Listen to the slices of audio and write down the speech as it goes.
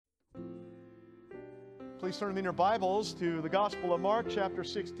Please turn in your Bibles to the Gospel of Mark, chapter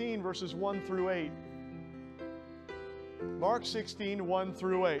 16, verses 1 through 8. Mark 16, 1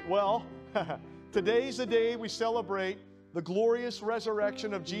 through 8. Well, today's the day we celebrate the glorious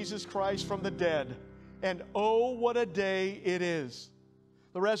resurrection of Jesus Christ from the dead. And oh, what a day it is.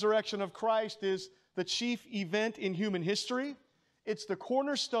 The resurrection of Christ is the chief event in human history. It's the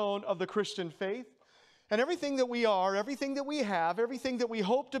cornerstone of the Christian faith. And everything that we are, everything that we have, everything that we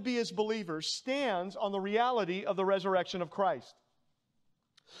hope to be as believers stands on the reality of the resurrection of Christ.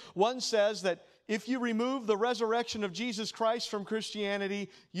 One says that if you remove the resurrection of Jesus Christ from Christianity,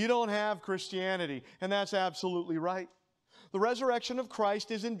 you don't have Christianity. And that's absolutely right. The resurrection of Christ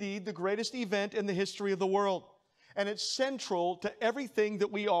is indeed the greatest event in the history of the world. And it's central to everything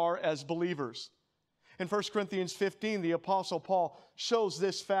that we are as believers. In 1 Corinthians 15, the Apostle Paul shows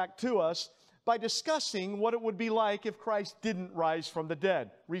this fact to us by discussing what it would be like if Christ didn't rise from the dead.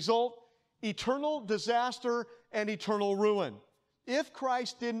 Result, eternal disaster and eternal ruin. If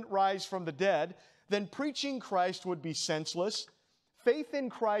Christ didn't rise from the dead, then preaching Christ would be senseless. Faith in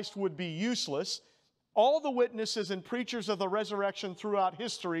Christ would be useless. All the witnesses and preachers of the resurrection throughout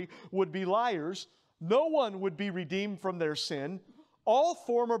history would be liars. No one would be redeemed from their sin. All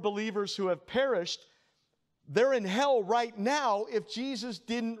former believers who have perished, they're in hell right now if Jesus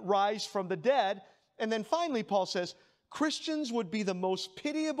didn't rise from the dead. And then finally, Paul says, Christians would be the most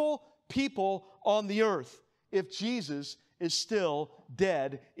pitiable people on the earth if Jesus is still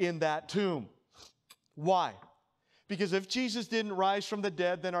dead in that tomb. Why? Because if Jesus didn't rise from the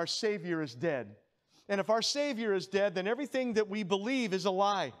dead, then our Savior is dead. And if our Savior is dead, then everything that we believe is a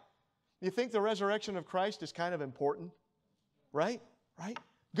lie. You think the resurrection of Christ is kind of important? Right? Right?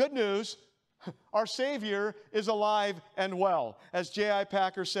 Good news. Our Savior is alive and well. As J.I.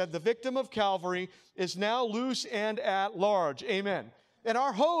 Packer said, the victim of Calvary is now loose and at large. Amen. And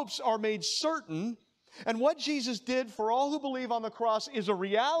our hopes are made certain. And what Jesus did for all who believe on the cross is a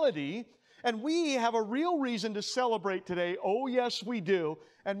reality. And we have a real reason to celebrate today. Oh, yes, we do.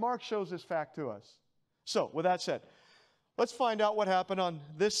 And Mark shows this fact to us. So, with that said, let's find out what happened on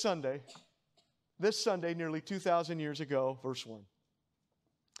this Sunday, nearly 2,000 years ago, verse 1.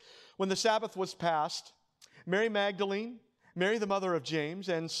 When the Sabbath was past, Mary Magdalene, Mary the mother of James,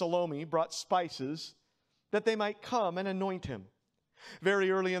 and Salome brought spices that they might come and anoint him. Very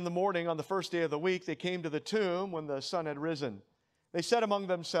early in the morning on the first day of the week, they came to the tomb when the sun had risen. They said among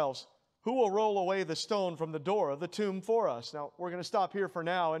themselves, "Who will roll away the stone from the door of the tomb for us?" Now, we're going to stop here for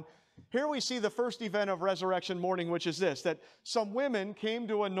now. And here we see the first event of resurrection morning, which is this, that some women came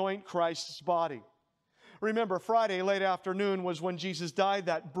to anoint Christ's body. Remember, Friday, late afternoon, was when Jesus died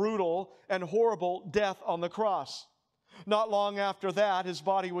that brutal and horrible death on the cross. Not long after that, his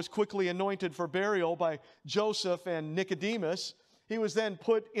body was quickly anointed for burial by Joseph and Nicodemus. He was then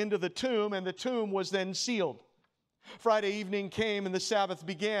put into the tomb, and the tomb was then sealed. Friday evening came, and the Sabbath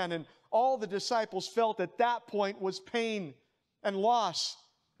began, and all the disciples felt at that point was pain and loss,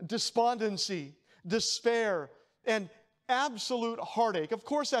 despondency, despair, and absolute heartache. Of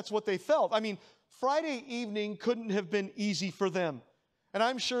course, that's what they felt. I mean, Friday evening couldn't have been easy for them. And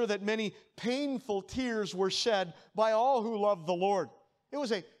I'm sure that many painful tears were shed by all who loved the Lord. It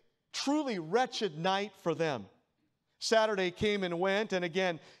was a truly wretched night for them. Saturday came and went, and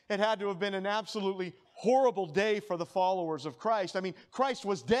again, it had to have been an absolutely horrible day for the followers of Christ. I mean, Christ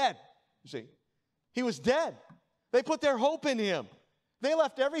was dead, you see. He was dead. They put their hope in him. They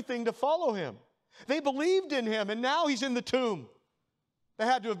left everything to follow him. They believed in him, and now he's in the tomb. They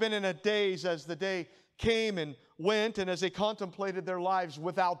had to have been in a daze as the day came and went and as they contemplated their lives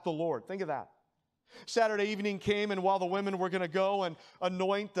without the Lord. Think of that. Saturday evening came, and while the women were going to go and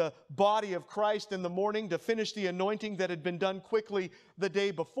anoint the body of Christ in the morning to finish the anointing that had been done quickly the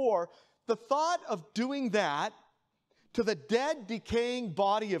day before, the thought of doing that to the dead, decaying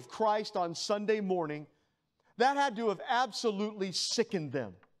body of Christ on Sunday morning, that had to have absolutely sickened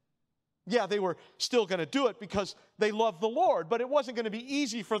them. Yeah, they were still going to do it because they loved the Lord, but it wasn't going to be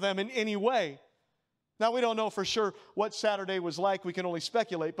easy for them in any way. Now, we don't know for sure what Saturday was like. We can only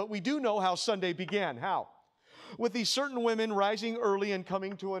speculate, but we do know how Sunday began. How? With these certain women rising early and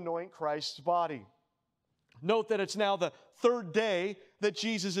coming to anoint Christ's body. Note that it's now the third day that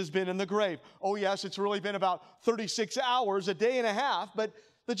Jesus has been in the grave. Oh, yes, it's really been about 36 hours, a day and a half, but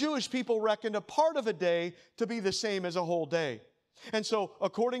the Jewish people reckoned a part of a day to be the same as a whole day. And so,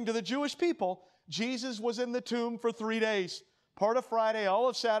 according to the Jewish people, Jesus was in the tomb for 3 days. Part of Friday, all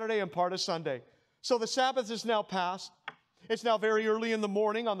of Saturday, and part of Sunday. So the Sabbath is now past. It's now very early in the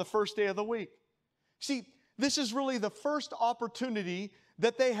morning on the first day of the week. See, this is really the first opportunity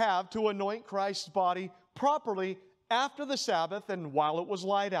that they have to anoint Christ's body properly after the Sabbath and while it was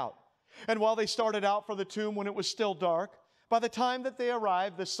light out. And while they started out for the tomb when it was still dark, by the time that they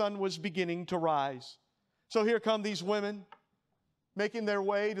arrived, the sun was beginning to rise. So here come these women making their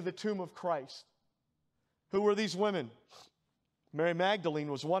way to the tomb of Christ. Who were these women? Mary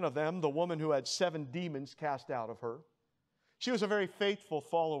Magdalene was one of them, the woman who had 7 demons cast out of her. She was a very faithful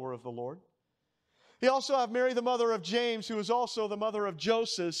follower of the Lord. You also have Mary, the mother of James, who was also the mother of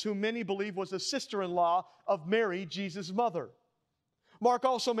Joseph, who many believe was the sister-in-law of Mary, Jesus' mother. Mark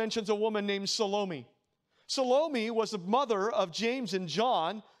also mentions a woman named Salome. Salome was the mother of James and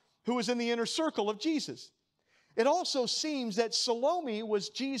John, who was in the inner circle of Jesus. It also seems that Salome was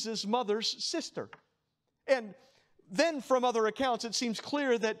Jesus' mother's sister. And then from other accounts, it seems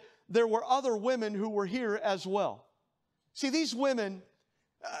clear that there were other women who were here as well. See, these women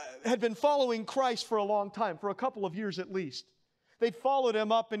had been following Christ for a long time, for a couple of years at least. They'd followed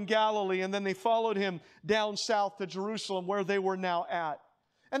him up in Galilee, and then they followed him down south to Jerusalem, where they were now at.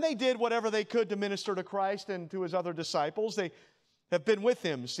 And they did whatever they could to minister to Christ and to his other disciples. They have been with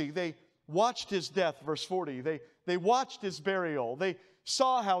him, see. They watched his death, verse 40. They watched his burial. They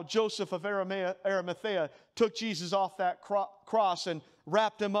saw how Joseph of Arimathea took Jesus off that cross and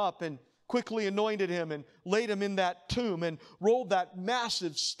wrapped him up and quickly anointed him and laid him in that tomb and rolled that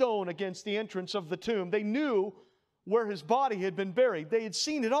massive stone against the entrance of the tomb. They knew where his body had been buried. They had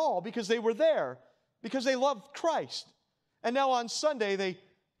seen it all because they were there, because they loved Christ. And now on Sunday, they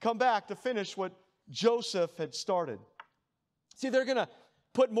come back to finish what Joseph had started. See, they're going to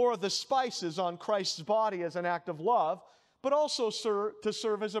put more of the spices on Christ's body as an act of love, but also to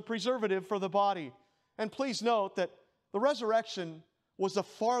serve as a preservative for the body. And please note that the resurrection was the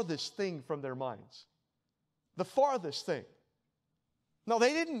farthest thing from their minds. The farthest thing. No,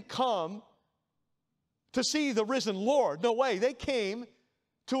 they didn't come to see the risen Lord. No way. They came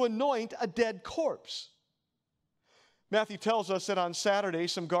to anoint a dead corpse. Matthew tells us that on Saturday,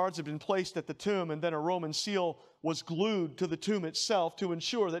 some guards had been placed at the tomb, and then a Roman seal was glued to the tomb itself to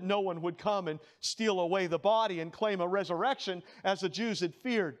ensure that no one would come and steal away the body and claim a resurrection as the Jews had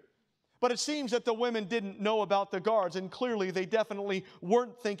feared. But it seems that the women didn't know about the guards, and clearly they definitely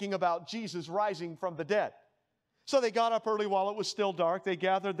weren't thinking about Jesus rising from the dead. So they got up early while it was still dark. They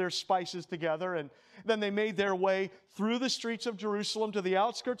gathered their spices together, and then they made their way through the streets of Jerusalem to the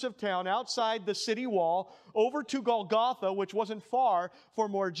outskirts of town, outside the city wall, over to Golgotha, which wasn't far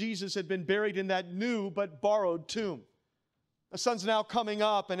from where Jesus had been buried in that new but borrowed tomb. The sun's now coming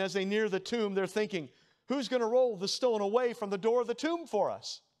up, and as they near the tomb, they're thinking, who's going to roll the stone away from the door of the tomb for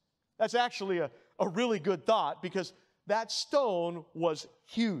us? That's actually a really good thought, because that stone was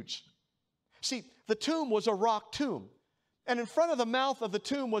huge. See, the tomb was a rock tomb. And in front of the mouth of the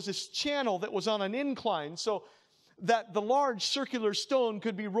tomb was this channel that was on an incline, so that the large circular stone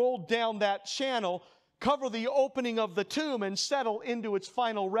could be rolled down that channel, cover the opening of the tomb, and settle into its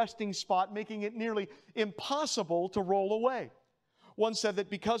final resting spot, making it nearly impossible to roll away. One said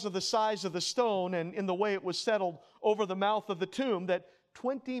that because of the size of the stone and in the way it was settled over the mouth of the tomb, that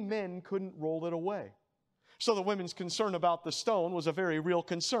 20 men couldn't roll it away. So the women's concern about the stone was a very real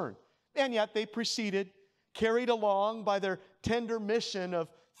concern. And yet they proceeded, carried along by their tender mission of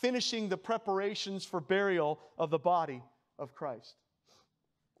finishing the preparations for burial of the body of Christ.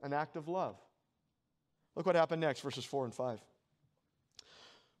 An act of love. Look what happened next, verses 4 and 5.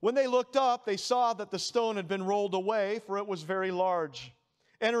 When they looked up, they saw that the stone had been rolled away, for it was very large.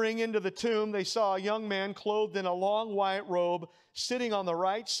 Entering into the tomb, they saw a young man clothed in a long white robe sitting on the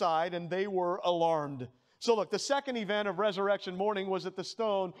right side, and they were alarmed. So look, the second event of resurrection morning was that the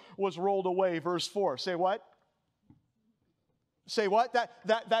stone was rolled away. Verse 4. Say what? Say what?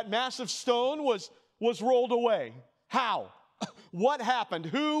 That massive stone was rolled away. How? What happened?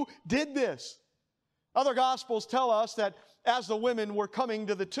 Who did this? Other Gospels tell us that as the women were coming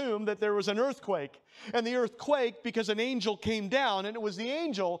to the tomb, that there was an earthquake. And the earth quaked because an angel came down, and it was the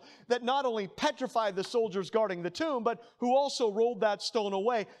angel that not only petrified the soldiers guarding the tomb, but who also rolled that stone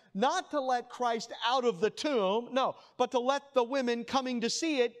away, not to let Christ out of the tomb, no, but to let the women coming to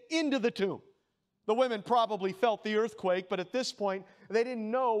see it into the tomb. The women probably felt the earthquake, but at this point, they didn't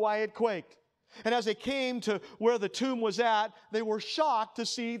know why it quaked. And as they came to where the tomb was at, they were shocked to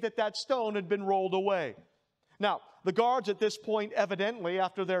see that that stone had been rolled away. Now, the guards at this point, evidently,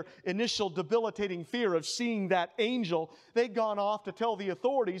 after their initial debilitating fear of seeing that angel, they'd gone off to tell the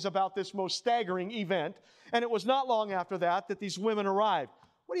authorities about this most staggering event. And it was not long after that that these women arrived.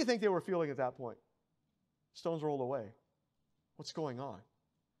 What do you think they were feeling at that point? Stones rolled away. What's going on?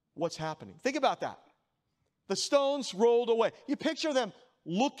 What's happening? Think about that. The stones rolled away. You picture them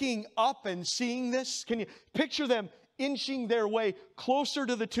looking up and seeing this? Can you picture them inching their way closer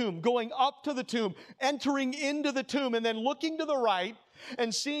to the tomb, going up to the tomb, entering into the tomb, and then looking to the right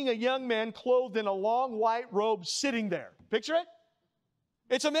and seeing a young man clothed in a long white robe sitting there. Picture it?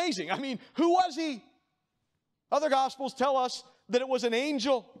 It's amazing. I mean, who was he? Other Gospels tell us that it was an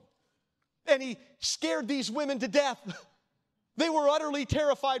angel, and he scared these women to death. They were utterly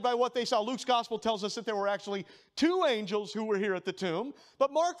terrified by what they saw. Luke's Gospel tells us that there were actually two angels who were here at the tomb,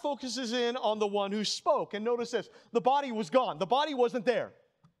 but Mark focuses in on the one who spoke. And notice this, the body was gone. The body wasn't there.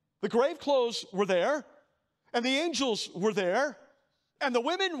 The grave clothes were there, and the angels were there, and the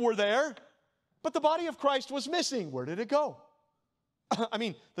women were there, but the body of Christ was missing. Where did it go? I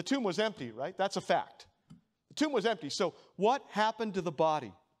mean, the tomb was empty, right? That's a fact. The tomb was empty. So what happened to the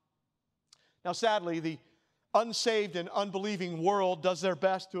body? Now, sadly, the unsaved and unbelieving world does their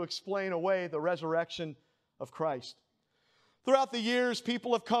best to explain away the resurrection of Christ. Throughout the years,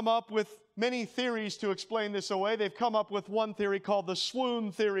 people have come up with many theories to explain this away. They've come up with one theory called the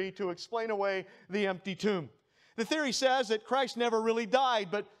swoon theory to explain away the empty tomb. The theory says that Christ never really died,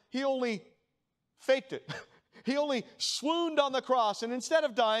 but he only faked it. He only swooned on the cross, and instead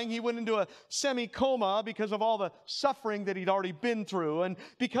of dying, he went into a semi-coma because of all the suffering that he'd already been through. And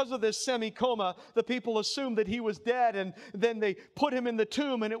because of this semi-coma, the people assumed that he was dead, and then they put him in the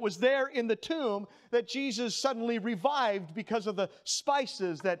tomb, and it was there in the tomb that Jesus suddenly revived because of the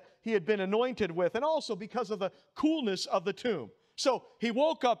spices that he had been anointed with, and also because of the coolness of the tomb. So he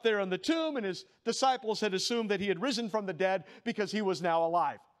woke up there in the tomb, and his disciples had assumed that he had risen from the dead because he was now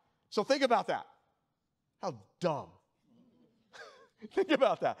alive. So think about that. How dumb. Think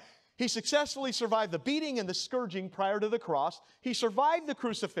about that. He successfully survived the beating and the scourging prior to the cross. He survived the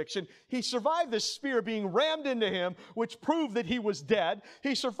crucifixion. He survived the spear being rammed into him, which proved that he was dead.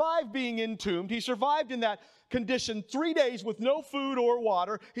 He survived being entombed. He survived in that condition 3 days with no food or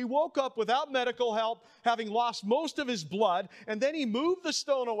water. He woke up without medical help, having lost most of his blood, and then he moved the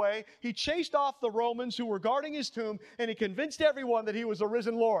stone away. He chased off the Romans who were guarding his tomb, and he convinced everyone that he was a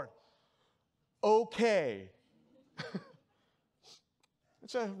risen Lord. Okay.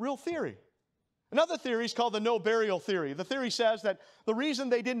 It's a real theory. Another theory is called the no burial theory. The theory says that the reason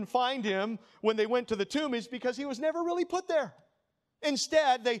they didn't find him when they went to the tomb is because he was never really put there.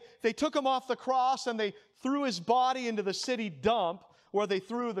 Instead, they took him off the cross and they threw his body into the city dump where they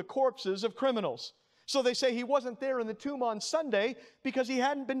threw the corpses of criminals. So they say he wasn't there in the tomb on Sunday because he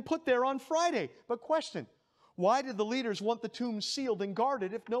hadn't been put there on Friday. But question, why did the leaders want the tomb sealed and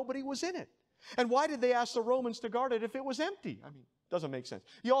guarded if nobody was in it? And why did they ask the Romans to guard it if it was empty? I mean, it doesn't make sense.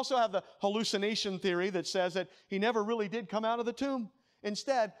 You also have the hallucination theory that says that he never really did come out of the tomb.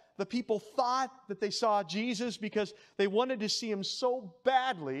 Instead, the people thought that they saw Jesus because they wanted to see him so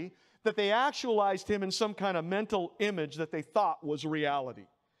badly that they actualized him in some kind of mental image that they thought was reality.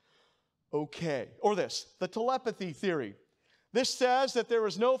 Okay. Or this, the telepathy theory. This says that there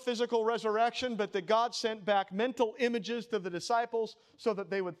was no physical resurrection, but that God sent back mental images to the disciples so that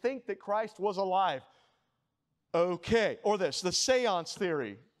they would think that Christ was alive. Okay. Or this, the seance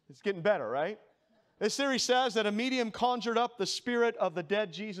theory. It's getting better, right? This theory says that a medium conjured up the spirit of the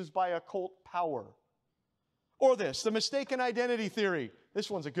dead Jesus by occult power. Or this, the mistaken identity theory. This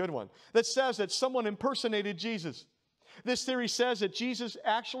one's a good one. That says that someone impersonated Jesus. This theory says that Jesus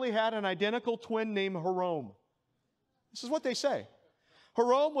actually had an identical twin named Jerome. This is what they say.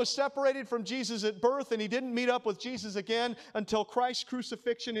 Jerome was separated from Jesus at birth, and he didn't meet up with Jesus again until Christ's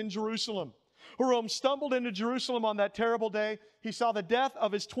crucifixion in Jerusalem. Jerome stumbled into Jerusalem on that terrible day. He saw the death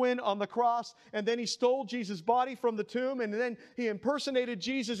of his twin on the cross, and then he stole Jesus' body from the tomb, and then he impersonated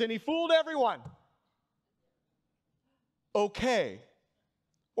Jesus, and he fooled everyone. Okay.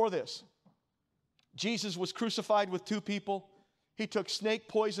 Or this. Jesus was crucified with two people. He took snake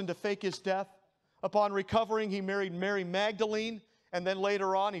poison to fake his death. Upon recovering, he married Mary Magdalene, and then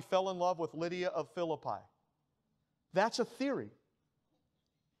later on, he fell in love with Lydia of Philippi. That's a theory.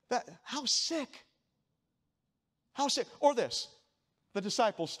 How sick. How sick. Or this, the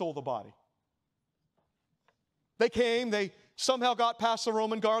disciples stole the body. They came, they somehow got past the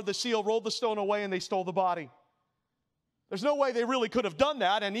Roman guard, the seal, rolled the stone away, and they stole the body. There's no way they really could have done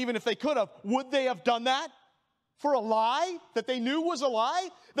that, and even if they could have, would they have done that? For a lie that they knew was a lie,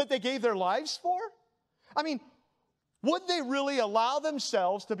 that they gave their lives for? I mean, would they really allow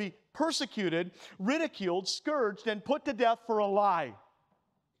themselves to be persecuted, ridiculed, scourged, and put to death for a lie?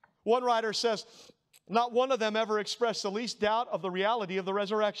 One writer says, not one of them ever expressed the least doubt of the reality of the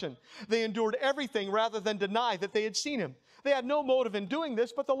resurrection. They endured everything rather than deny that they had seen him. They had no motive in doing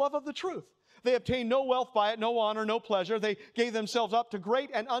this but the love of the truth. They obtained no wealth by it, no honor, no pleasure. They gave themselves up to great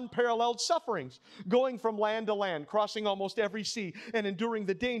and unparalleled sufferings, going from land to land, crossing almost every sea, and enduring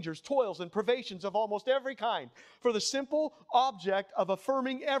the dangers, toils, and privations of almost every kind, for the simple object of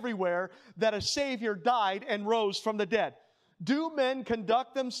affirming everywhere that a Savior died and rose from the dead. Do men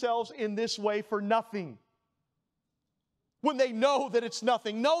conduct themselves in this way for nothing? When they know that it's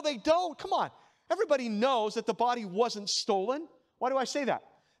nothing. No, they don't. Come on. Everybody knows that the body wasn't stolen. Why do I say that?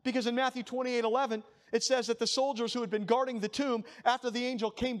 Because in Matthew 28:11, it says that the soldiers who had been guarding the tomb, after the angel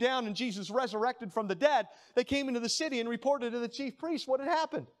came down and Jesus resurrected from the dead, they came into the city and reported to the chief priests what had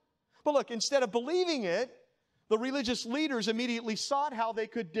happened. But look, instead of believing it, the religious leaders immediately sought how they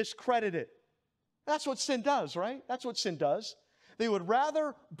could discredit it. That's what sin does, right? That's what sin does. They would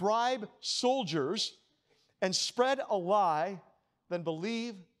rather bribe soldiers and spread a lie than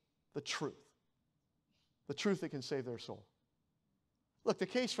believe the truth that can save their soul. Look, the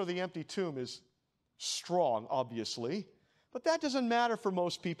case for the empty tomb is strong, obviously, but that doesn't matter for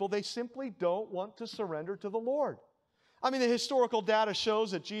most people. They simply don't want to surrender to the Lord. I mean, the historical data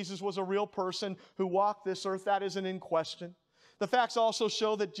shows that Jesus was a real person who walked this earth. That isn't in question. The facts also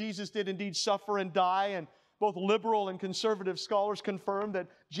show that Jesus did indeed suffer and die, and both liberal and conservative scholars confirm that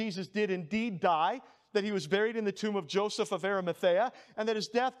Jesus did indeed die, that he was buried in the tomb of Joseph of Arimathea, and that his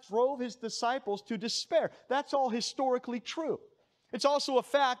death drove his disciples to despair. That's all historically true. It's also a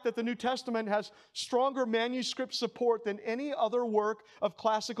fact that the New Testament has stronger manuscript support than any other work of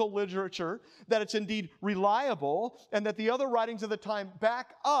classical literature, that it's indeed reliable, and that the other writings of the time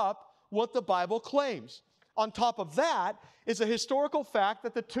back up what the Bible claims. On top of that is a historical fact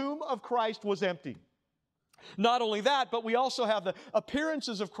that the tomb of Christ was empty. Not only that, but we also have the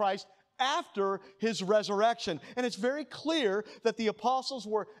appearances of Christ after his resurrection. And it's very clear that the apostles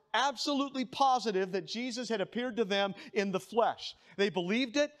were absolutely positive that Jesus had appeared to them in the flesh. They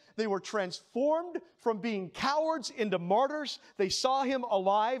believed it. They were transformed from being cowards into martyrs. They saw him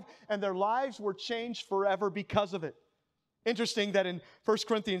alive, and their lives were changed forever because of it. Interesting that in 1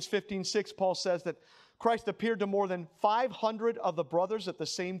 Corinthians 15:6, Paul says that Christ appeared to more than 500 of the brothers at the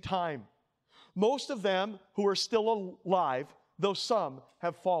same time. Most of them who are still alive, though some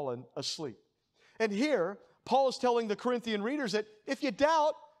have fallen asleep. And here, Paul is telling the Corinthian readers that if you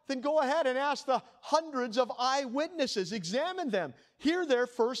doubt, then go ahead and ask the hundreds of eyewitnesses. Examine them. Hear their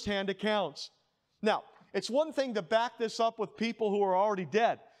firsthand accounts. Now, it's one thing to back this up with people who are already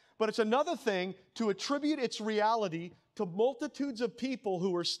dead, but it's another thing to attribute its reality to multitudes of people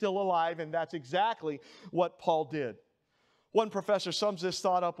who are still alive, and that's exactly what Paul did. One professor sums this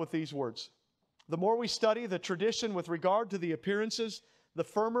thought up with these words: the more we study the tradition with regard to the appearances, the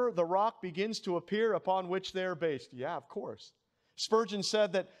firmer the rock begins to appear upon which they are based. Yeah, of course. Spurgeon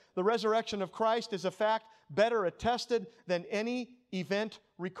said that the resurrection of Christ is a fact better attested than any event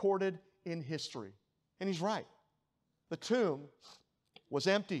recorded in history. And he's right. The tomb was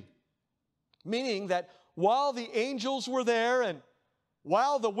empty, meaning that while the angels were there and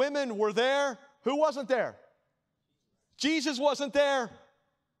while the women were there, who wasn't there? Jesus wasn't there.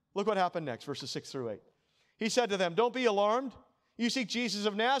 Look what happened next, verses 6 through 8. He said to them, "Don't be alarmed. You seek Jesus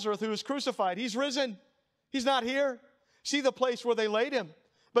of Nazareth, who was crucified. He's risen. He's not here. See the place where they laid him.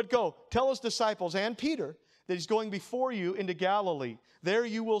 But go, tell his disciples and Peter that he's going before you into Galilee. There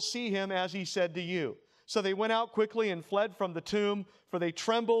you will see him as he said to you." So they went out quickly and fled from the tomb, for they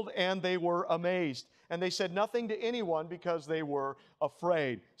trembled and they were amazed. And they said nothing to anyone because they were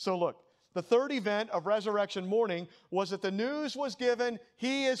afraid. So look, the third event of resurrection morning was that the news was given,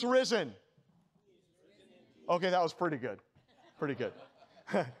 he is risen. Okay, that was pretty good. Pretty good.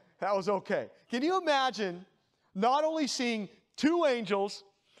 That was okay. Can you imagine not only seeing two angels,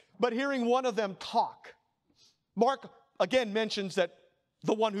 but hearing one of them talk? Mark again mentions that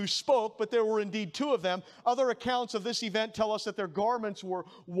the one who spoke, but there were indeed two of them. Other accounts of this event tell us that their garments were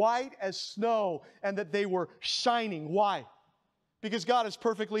white as snow and that they were shining. Why? Because God is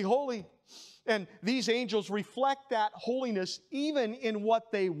perfectly holy. And these angels reflect that holiness even in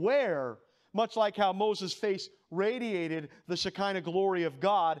what they wear, much like how Moses' face radiated the Shekinah glory of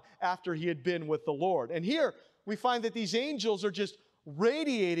God after he had been with the Lord. And here we find that these angels are just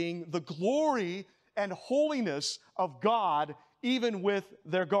radiating the glory and holiness of God even with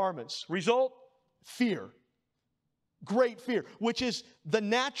their garments. Result? Fear. Great fear, which is the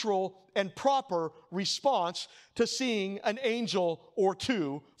natural and proper response to seeing an angel or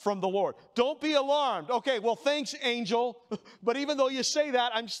two from the Lord. Don't be alarmed. Okay, well, thanks, angel. But even though you say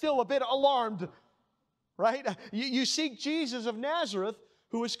that, I'm still a bit alarmed, right? You seek Jesus of Nazareth,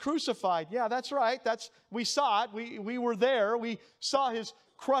 who was crucified. Yeah, that's right. We saw it. We were there. We saw his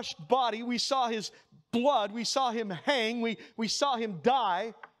crushed body. We saw his blood. We saw him hang. We saw him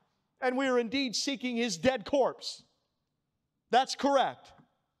die. And we are indeed seeking his dead corpse. That's correct.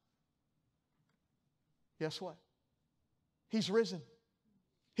 Guess what? He's risen.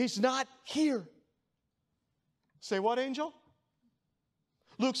 He's not here. Say what, angel?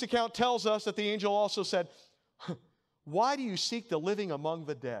 Luke's account tells us that the angel also said, Why do you seek the living among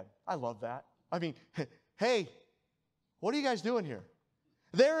the dead? I love that. I mean, hey, what are you guys doing here?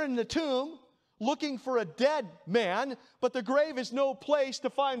 They're in the tomb looking for a dead man, but the grave is no place to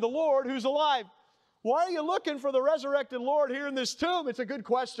find the Lord who's alive. Why are you looking for the resurrected Lord here in this tomb? It's a good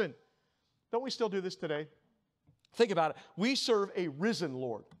question. Don't we still do this today? Think about it. We serve a risen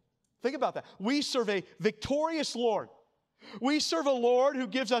Lord. Think about that. We serve a victorious Lord. We serve a Lord who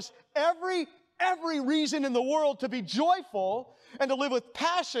gives us every reason in the world to be joyful and to live with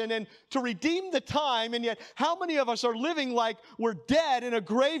passion and to redeem the time. And yet, how many of us are living like we're dead in a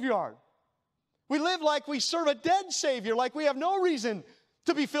graveyard? We live like we serve a dead Savior, like we have no reason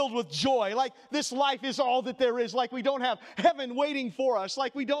to be filled with joy, like this life is all that there is, like we don't have heaven waiting for us,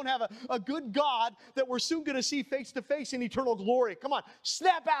 like we don't have a good God that we're soon going to see face to face in eternal glory. Come on,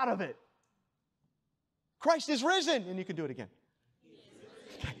 snap out of it. Christ is risen, and you can do it again.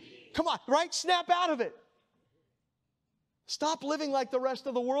 Okay. Come on, right? Snap out of it. Stop living like the rest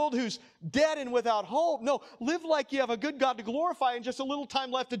of the world who's dead and without hope. No, live like you have a good God to glorify and just a little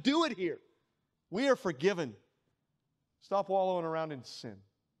time left to do it here. We are forgiven. Stop wallowing around in sin.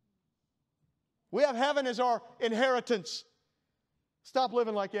 We have heaven as our inheritance. Stop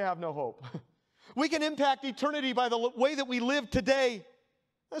living like you have no hope. We can impact eternity by the way that we live today.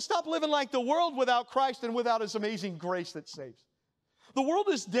 Stop living like the world without Christ and without His amazing grace that saves. The world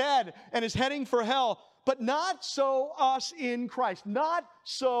is dead and is heading for hell, but not so us in Christ. Not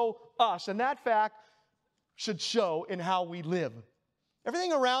so us. And that fact should show in how we live.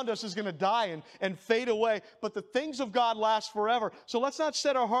 Everything around us is going to die and fade away, but the things of God last forever. So let's not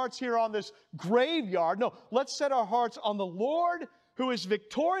set our hearts here on this graveyard. No, let's set our hearts on the Lord who is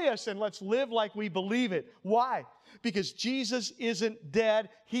victorious, and let's live like we believe it. Why? Because Jesus isn't dead.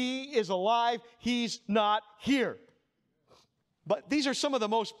 He is alive. He's not here. But these are some of the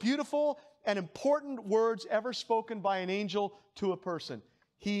most beautiful and important words ever spoken by an angel to a person.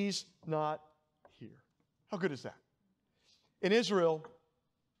 He's not here. How good is that? In Israel,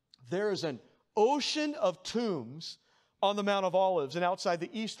 there is an ocean of tombs on the Mount of Olives and outside the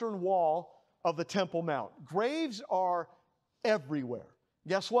eastern wall of the Temple Mount. Graves are everywhere.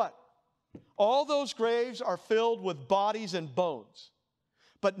 Guess what? All those graves are filled with bodies and bones,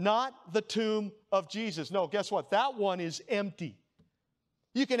 but not the tomb of Jesus. No, guess what? That one is empty.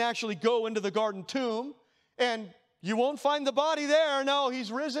 You can actually go into the garden tomb and you won't find the body there. No,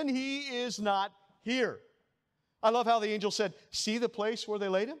 He's risen. He is not here. I love how the angel said, see the place where they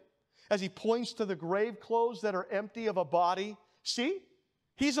laid Him? As he points to the grave clothes that are empty of a body. See?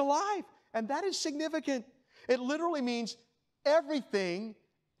 He's alive. And that is significant. It literally means everything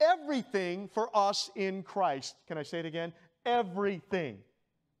for us in Christ. Can I say it again? Everything.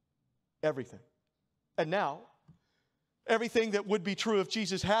 Everything. And now, everything that would be true if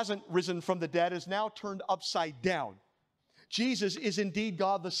Jesus hasn't risen from the dead is now turned upside down. Jesus is indeed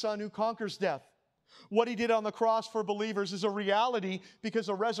God the Son who conquers death. What He did on the cross for believers is a reality because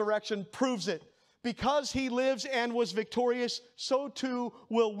the resurrection proves it. Because He lives and was victorious, so too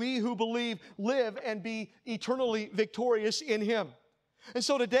will we who believe live and be eternally victorious in Him. And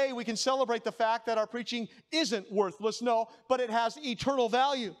so today we can celebrate the fact that our preaching isn't worthless, no, but it has eternal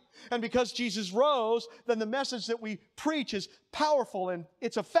value. And because Jesus rose, then the message that we preach is powerful and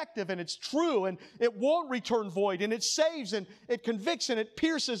it's effective and it's true and it won't return void and it saves and it convicts and it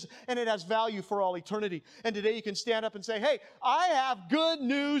pierces and it has value for all eternity. And today you can stand up and say, hey, I have good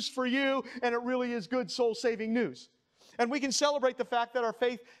news for you, and it really is good soul-saving news. And we can celebrate the fact that our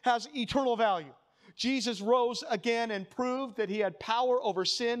faith has eternal value. Jesus rose again and proved that He had power over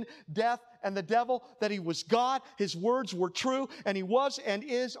sin, death, and the devil, that He was God, His words were true, and He was and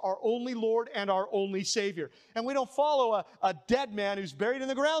is our only Lord and our only Savior. And we don't follow a dead man who's buried in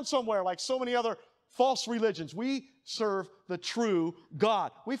the ground somewhere like so many other false religions. We serve the true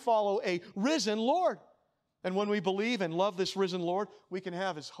God. We follow a risen Lord. And when we believe and love this risen Lord, we can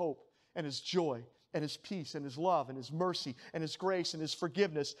have His hope and His joy and His peace and His love and His mercy and His grace and His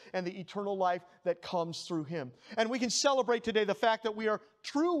forgiveness and the eternal life that comes through Him. And we can celebrate today the fact that we are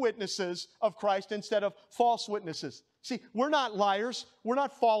true witnesses of Christ instead of false witnesses. See, we're not liars. We're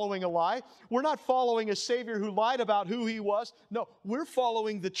not following a lie. We're not following a Savior who lied about who He was. No, we're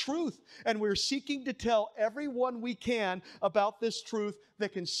following the truth, and we're seeking to tell everyone we can about this truth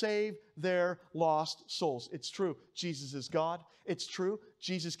that can save their lost souls. It's true. Jesus is God. It's true.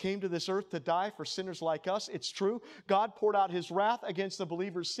 Jesus came to this earth to die for sinners like us. It's true. God poured out His wrath against the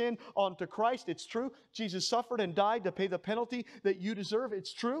believer's sin onto Christ. It's true. Jesus suffered and died to pay the penalty that you deserve.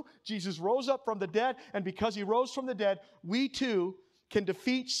 It's true. Jesus rose up from the dead, and because He rose from the dead, we too can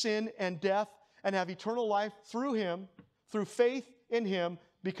defeat sin and death and have eternal life through Him, through faith in Him,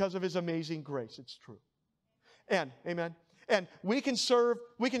 because of His amazing grace. It's true. amen. And we can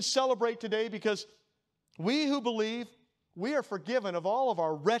celebrate today because we who believe, we are forgiven of all of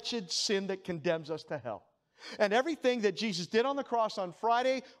our wretched sin that condemns us to hell. And everything that Jesus did on the cross on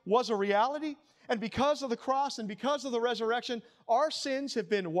Friday was a reality. And because of the cross and because of the resurrection, our sins have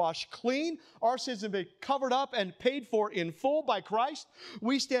been washed clean. Our sins have been covered up and paid for in full by Christ.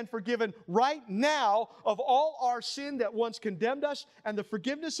 We stand forgiven right now of all our sin that once condemned us, and the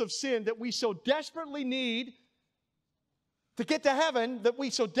forgiveness of sin that we so desperately need to get to heaven, that we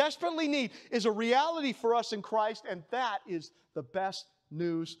so desperately need, is a reality for us in Christ, and that is the best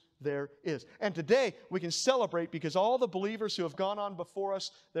news there is. And today we can celebrate because all the believers who have gone on before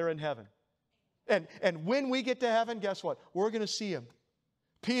us, they're in heaven. And when we get to heaven, guess what? We're going to see Him.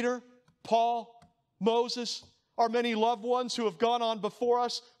 Peter, Paul, Moses, our many loved ones who have gone on before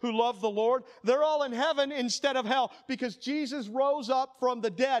us, who love the Lord, they're all in heaven instead of hell because Jesus rose up from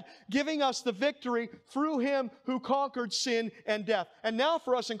the dead, giving us the victory through Him who conquered sin and death. And now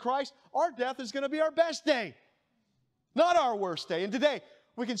for us in Christ, our death is going to be our best day, not our worst day. And today,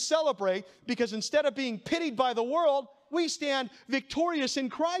 we can celebrate because instead of being pitied by the world, we stand victorious in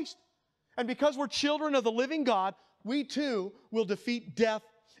Christ. And because we're children of the living God, we too will defeat death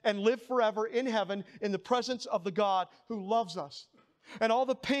and live forever in heaven in the presence of the God who loves us. And all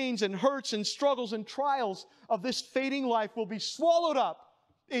the pains and hurts and struggles and trials of this fading life will be swallowed up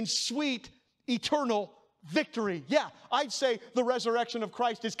in sweet, eternal victory. Yeah, I'd say the resurrection of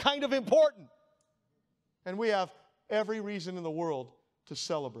Christ is kind of important. And we have every reason in the world to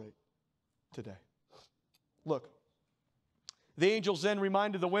celebrate today. Look. The angels then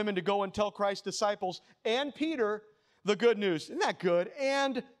reminded the women to go and tell Christ's disciples and Peter the good news. Isn't that good?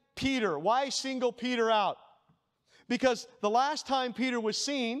 And Peter. Why single Peter out? Because the last time Peter was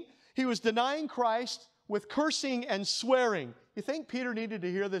seen, he was denying Christ with cursing and swearing. You think Peter needed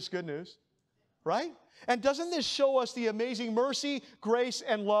to hear this good news? Right? And doesn't this show us the amazing mercy, grace,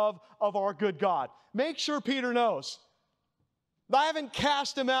 and love of our good God? Make sure Peter knows. I haven't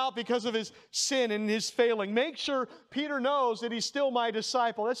cast him out because of his sin and his failing. Make sure Peter knows that he's still my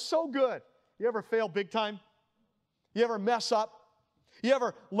disciple. That's so good. You ever fail big time? You ever mess up? You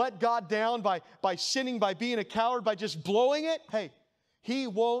ever let God down by sinning, by being a coward, by just blowing it? Hey, He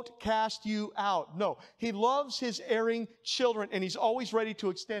won't cast you out. No, He loves His erring children, and He's always ready to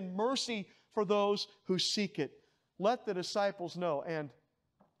extend mercy for those who seek it. Let the disciples know, and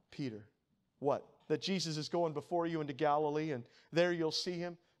Peter, what? That Jesus is going before you into Galilee, and there you'll see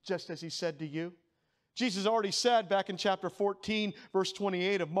Him, just as He said to you. Jesus already said back in chapter 14, verse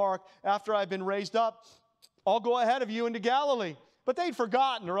 28 of Mark, after I've been raised up, I'll go ahead of you into Galilee. But they'd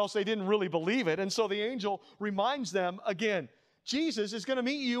forgotten, or else they didn't really believe it. And so the angel reminds them again, Jesus is going to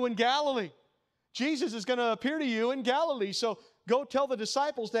meet you in Galilee. Jesus is going to appear to you in Galilee. So go tell the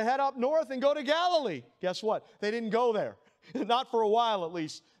disciples to head up north and go to Galilee. Guess what? They didn't go there. Not for a while at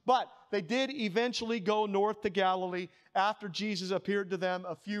least. But they did eventually go north to Galilee after Jesus appeared to them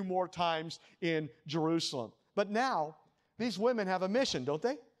a few more times in Jerusalem. But now, these women have a mission, don't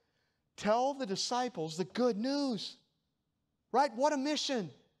they? Tell the disciples the good news. Right? What a mission.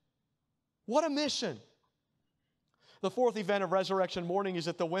 What a mission. The fourth event of resurrection morning is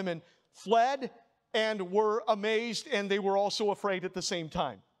that the women fled and were amazed, and they were also afraid at the same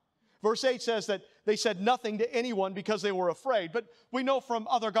time. Verse 8 says that they said nothing to anyone because they were afraid. But we know from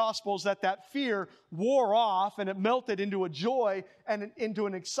other Gospels that fear wore off and it melted into a joy and into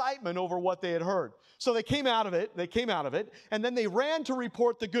an excitement over what they had heard. So they came out of it, and then they ran to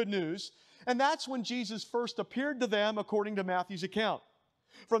report the good news. And that's when Jesus first appeared to them according to Matthew's account.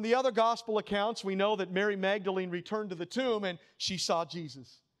 From the other Gospel accounts, we know that Mary Magdalene returned to the tomb and she saw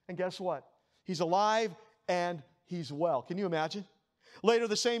Jesus. And guess what? He's alive and He's well. Can you imagine? Later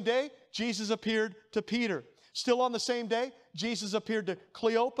the same day, Jesus appeared to Peter. Still on the same day, Jesus appeared to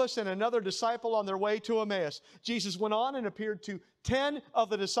Cleopas and another disciple on their way to Emmaus. Jesus went on and appeared to 10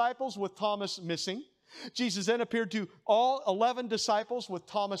 of the disciples with Thomas missing. Jesus then appeared to all 11 disciples with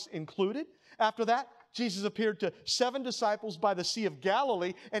Thomas included. After that, Jesus appeared to 7 disciples by the Sea of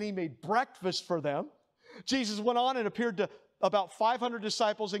Galilee, and He made breakfast for them. Jesus went on and appeared to about 500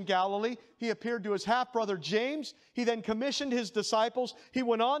 disciples in Galilee. He appeared to His half-brother James. He then commissioned His disciples. He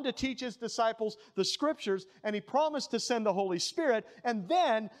went on to teach His disciples the Scriptures, and He promised to send the Holy Spirit. And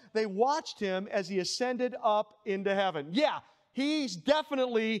then they watched Him as He ascended up into heaven. Yeah, He's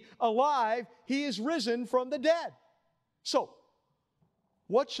definitely alive. He is risen from the dead. So,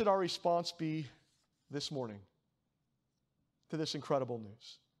 what should our response be this morning to this incredible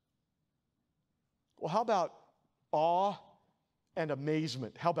news? Well, how about awe and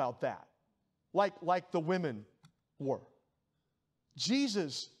amazement? How about that? Like the women were.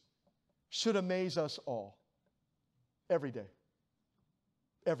 Jesus should amaze us all. Every day.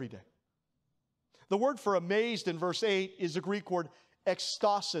 Every day. The word for amazed in verse 8 is the Greek word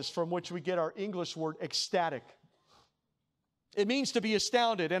ekstasis, from which we get our English word ecstatic. It means to be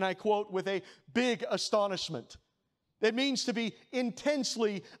astounded, and I quote, with a big astonishment. It means to be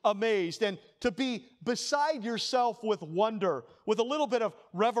intensely amazed and to be beside yourself with wonder, with a little bit of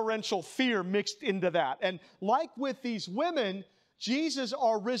reverential fear mixed into that. And like with these women, Jesus,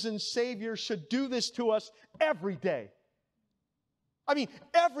 our risen Savior, should do this to us every day. I mean,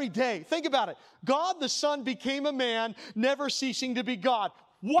 every day. Think about it. God the Son became a man, never ceasing to be God.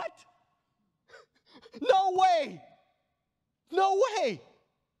 What? No way. No way.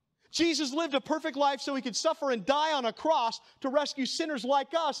 Jesus lived a perfect life so He could suffer and die on a cross to rescue sinners like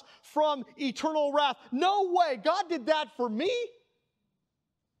us from eternal wrath. No way. God did that for me?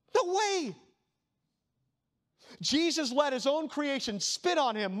 No way. Jesus let His own creation spit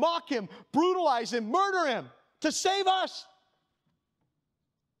on Him, mock Him, brutalize Him, murder Him to save us.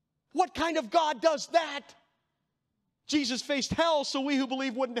 What kind of God does that? Jesus faced hell so we who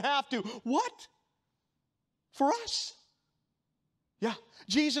believe wouldn't have to. What? For us? Yeah.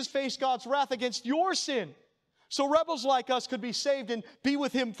 Jesus faced God's wrath against your sin so rebels like us could be saved and be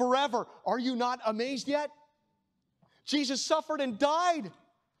with Him forever. Are you not amazed yet? Jesus suffered and died.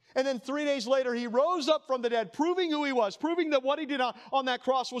 And then 3 days later, He rose up from the dead, proving who He was, proving that what He did on that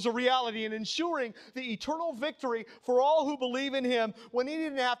cross was a reality and ensuring the eternal victory for all who believe in Him when He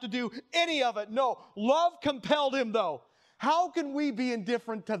didn't have to do any of it. No, love compelled Him, though. How can we be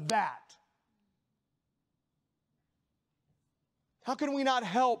indifferent to that? How can we not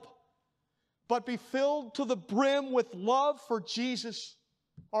help but be filled to the brim with love for Jesus,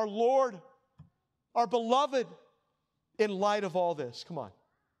 our Lord, our beloved, in light of all this? Come on.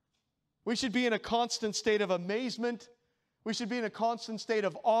 We should be in a constant state of amazement. We should be in a constant state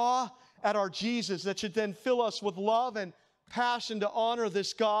of awe at our Jesus that should then fill us with love and passion to honor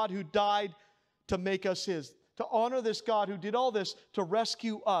this God who died to make us His. To honor this God who did all this to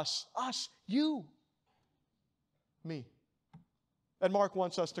rescue us. Us, you, me. And Mark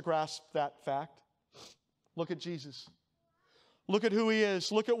wants us to grasp that fact. Look at Jesus. Look at who He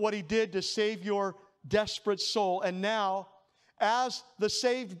is. Look at what He did to save your desperate soul. And now, as the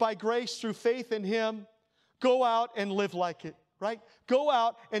saved by grace through faith in Him, go out and live like it, right? Go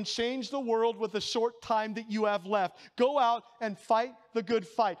out and change the world with the short time that you have left. Go out and fight the good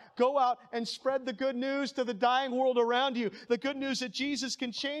fight. Go out and spread the good news to the dying world around you. The good news that Jesus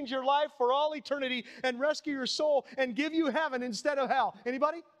can change your life for all eternity and rescue your soul and give you heaven instead of hell.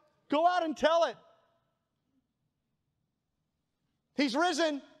 Anybody? Go out and tell it. He's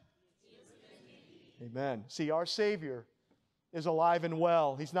risen. Amen. See, our Savior is alive and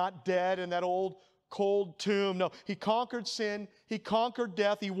well. He's not dead in that old cold tomb. No, He conquered sin. He conquered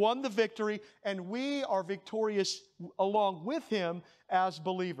death. He won the victory. And we are victorious along with Him as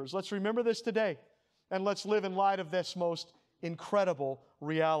believers. Let's remember this today. And let's live in light of this most incredible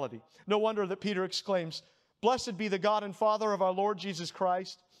reality. No wonder that Peter exclaims, "Blessed be the God and Father of our Lord Jesus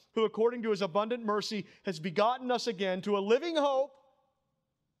Christ, who according to His abundant mercy has begotten us again to a living hope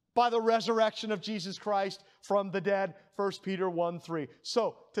by the resurrection of Jesus Christ from the dead." 1 Peter 1:3.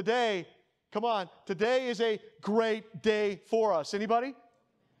 So today, come on, today is a great day for us. Anybody?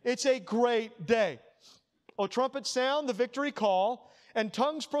 It's a great day. Oh, trumpets sound the victory call, and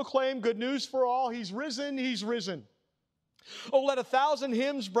tongues proclaim good news for all. He's risen, He's risen. Oh, let 1,000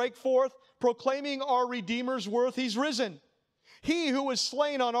 hymns break forth, proclaiming our Redeemer's worth. He's risen. He who was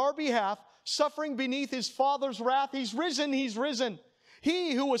slain on our behalf, suffering beneath His Father's wrath. He's risen, He's risen.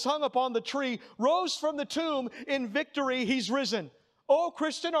 He who was hung upon the tree rose from the tomb in victory. He's risen. Oh,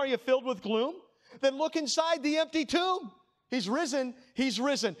 Christian, are you filled with gloom? Then look inside the empty tomb. He's risen. He's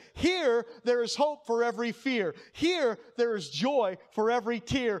risen. Here there is hope for every fear. Here there is joy for every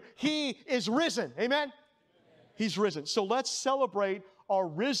tear. He is risen. Amen? He's risen. So let's celebrate our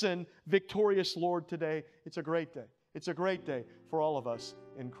risen, victorious Lord today. It's a great day. It's a great day for all of us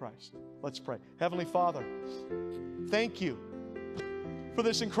in Christ. Let's pray. Heavenly Father, thank You for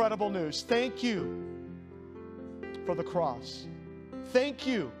this incredible news. Thank You for the cross. Thank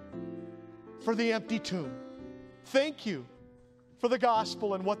You for the empty tomb. Thank You for the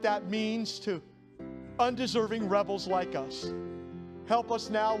gospel and what that means to undeserving rebels like us. Help us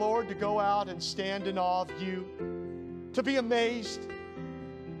now, Lord, to go out and stand in awe of You, to be amazed,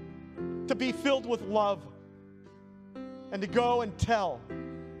 to be filled with love, and to go and tell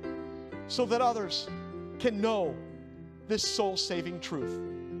so that others can know this soul-saving truth.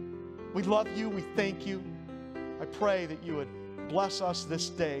 We love You. We thank You. I pray that You would bless us this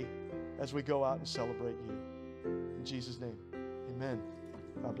day as we go out and celebrate You. In Jesus' name, amen.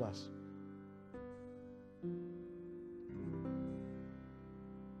 God bless.